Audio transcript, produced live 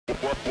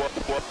Cool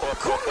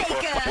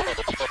maker.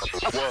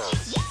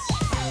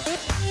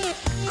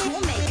 Cool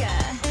maker.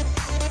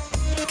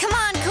 Come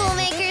on, cool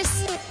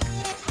makers.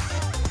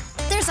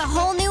 There's a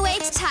whole new way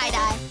to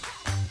tie-dye.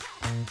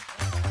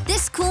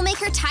 This Cool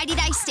Maker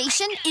tie-dye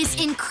station is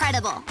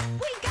incredible.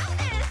 We got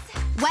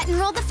this. Wet and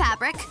roll the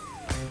fabric,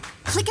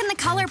 click in the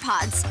color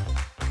pods,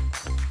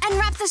 and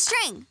wrap the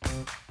string.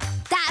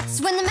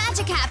 That's when the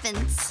magic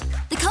happens.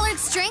 The colored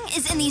string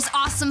is in these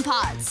awesome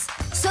pods,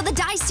 so the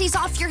dye stays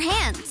off your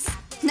hands.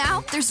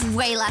 Now there's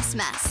way less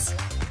mess.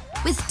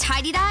 With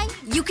tie-dye,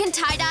 you can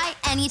tie-dye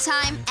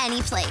anytime,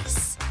 any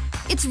place.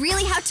 It's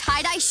really how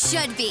tie-dye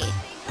should be.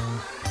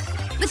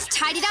 With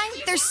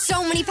tie-dye, there's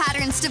so many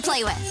patterns to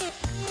play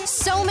with,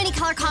 so many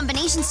color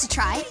combinations to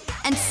try,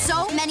 and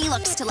so many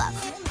looks to love.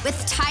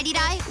 With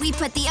tie-dye, we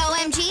put the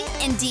OMG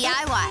in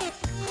DIY.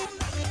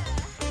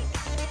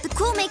 The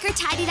Cool Maker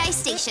tie-dye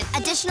station,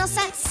 additional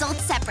sets sold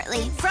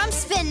separately from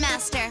Spin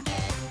Master.